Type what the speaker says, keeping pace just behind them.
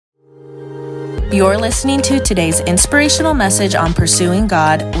You're listening to today's inspirational message on Pursuing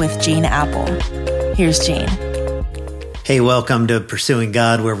God with Gene Apple. Here's Gene. Hey, welcome to Pursuing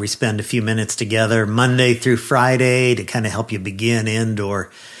God, where we spend a few minutes together Monday through Friday to kind of help you begin, end,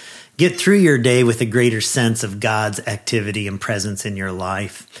 or get through your day with a greater sense of God's activity and presence in your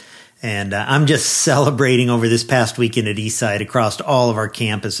life. And I'm just celebrating over this past weekend at Eastside across all of our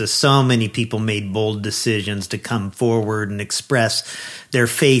campuses. So many people made bold decisions to come forward and express their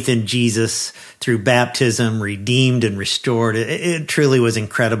faith in Jesus through baptism, redeemed and restored. It truly was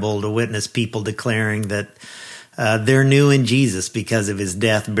incredible to witness people declaring that they're new in Jesus because of his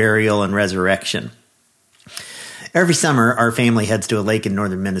death, burial, and resurrection. Every summer, our family heads to a lake in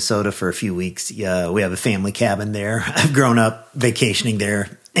northern Minnesota for a few weeks. We have a family cabin there. I've grown up vacationing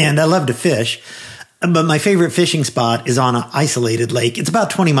there, and I love to fish. But my favorite fishing spot is on an isolated lake. It's about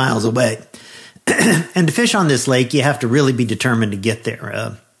 20 miles away. And to fish on this lake, you have to really be determined to get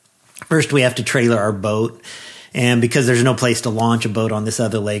there. First, we have to trailer our boat. And because there's no place to launch a boat on this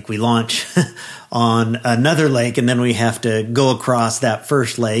other lake, we launch on another lake, and then we have to go across that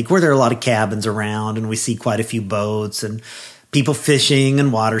first lake where there are a lot of cabins around, and we see quite a few boats and people fishing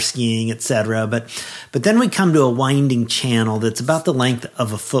and water skiing, etc. But then we come to a winding channel that's about the length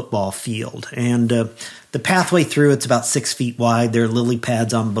of a football field, and the pathway through it's about 6 feet wide. There are lily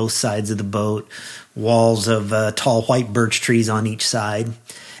pads on both sides of the boat, walls of tall white birch trees on each side.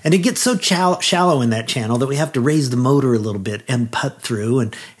 And it gets so shallow in that channel that we have to raise the motor a little bit and putt through.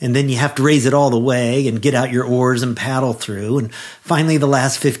 And then you have to raise it all the way and get out your oars and paddle through. And finally, the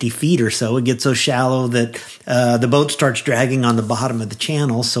last 50 feet or so, it gets so shallow that the boat starts dragging on the bottom of the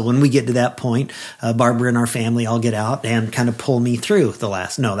channel. So when we get to that point, Barbara and our family all get out and kind of pull me through the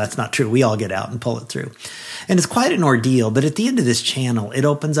last. No, that's not true. We all get out and pull it through. And it's quite an ordeal. But at the end of this channel, it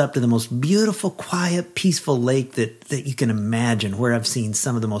opens up to the most beautiful, quiet, peaceful lake that you can imagine, where I've seen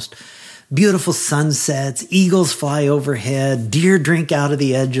some of the most beautiful sunsets, eagles fly overhead, deer drink out of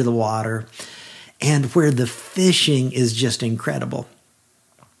the edge of the water, and where the fishing is just incredible.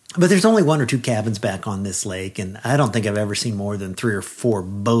 But there's only one or two cabins back on this lake, and I don't think I've ever seen more than 3 or 4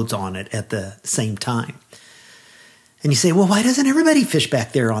 boats on it at the same time. And you say, well, why doesn't everybody fish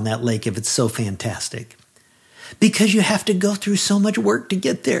back there on that lake if it's so fantastic? Because you have to go through so much work to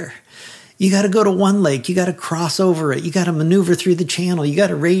get there. You got to go to one lake. You got to cross over it. You got to maneuver through the channel. You got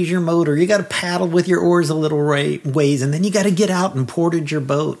to raise your motor. You got to paddle with your oars a little ways, and then you got to get out and portage your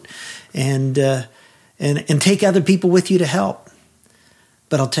boat and take other people with you to help.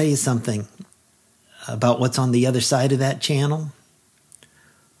 But I'll tell you something about what's on the other side of that channel.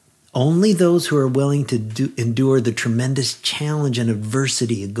 Only those who are willing to endure the tremendous challenge and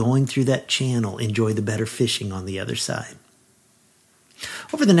adversity of going through that channel enjoy the better fishing on the other side.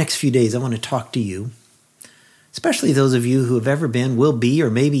 Over the next few days, I want to talk to you, especially those of you who have ever been, will be, or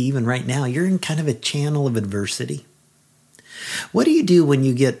maybe even right now, you're in kind of a channel of adversity. What do you do when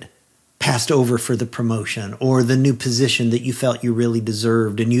you get passed over for the promotion or the new position that you felt you really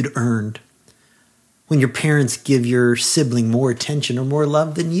deserved and you'd earned? When your parents give your sibling more attention or more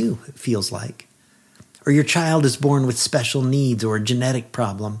love than you, it feels like. Or your child is born with special needs or a genetic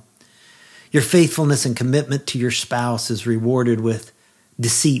problem. Your faithfulness and commitment to your spouse is rewarded with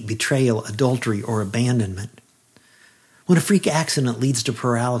deceit, betrayal, adultery, or abandonment. When a freak accident leads to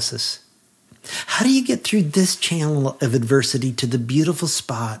paralysis. How do you get through this channel of adversity to the beautiful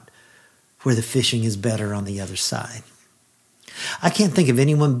spot where the fishing is better on the other side? I can't think of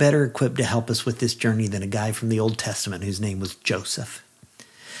anyone better equipped to help us with this journey than a guy from the Old Testament whose name was Joseph.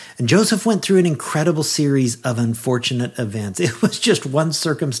 And Joseph went through an incredible series of unfortunate events. It was just one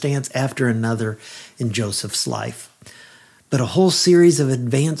circumstance after another in Joseph's life, but a whole series of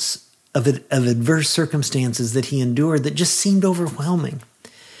adverse circumstances that he endured that just seemed overwhelming.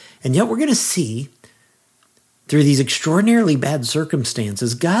 And yet we're going to see through these extraordinarily bad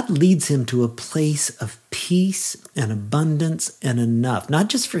circumstances, God leads him to a place of peace and abundance and enough, not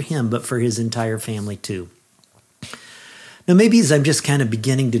just for him, but for his entire family too. Now, maybe as I'm just kind of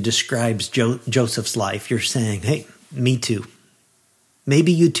beginning to describe Joseph's life, you're saying, hey, me too.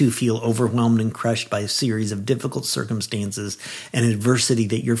 Maybe you too feel overwhelmed and crushed by a series of difficult circumstances and adversity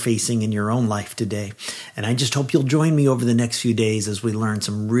that you're facing in your own life today. And I just hope you'll join me over the next few days as we learn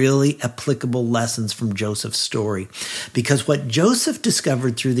some really applicable lessons from Joseph's story. Because what Joseph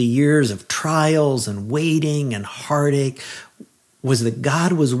discovered through the years of trials and waiting and heartache was that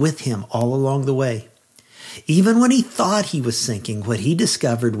God was with him all along the way. Even when he thought he was sinking, what he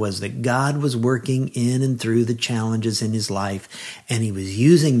discovered was that God was working in and through the challenges in his life, and he was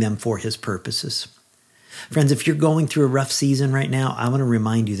using them for his purposes. Friends, if you're going through a rough season right now, I want to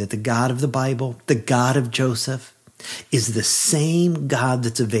remind you that the God of the Bible, the God of Joseph, is the same God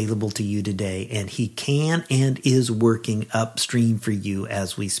that's available to you today, and he can and is working upstream for you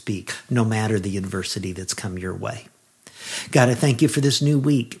as we speak, no matter the adversity that's come your way. God, I thank you for this new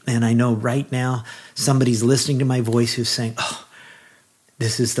week. And I know right now somebody's listening to my voice who's saying, oh,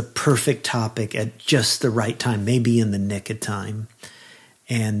 this is the perfect topic at just the right time, maybe in the nick of time.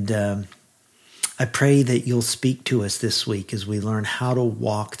 And I pray that you'll speak to us this week as we learn how to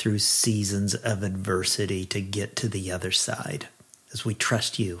walk through seasons of adversity to get to the other side, as we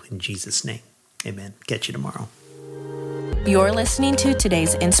trust you in Jesus' name. Amen. Catch you tomorrow. You're listening to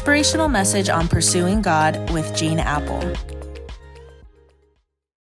today's inspirational message on Pursuing God with Gene Apple.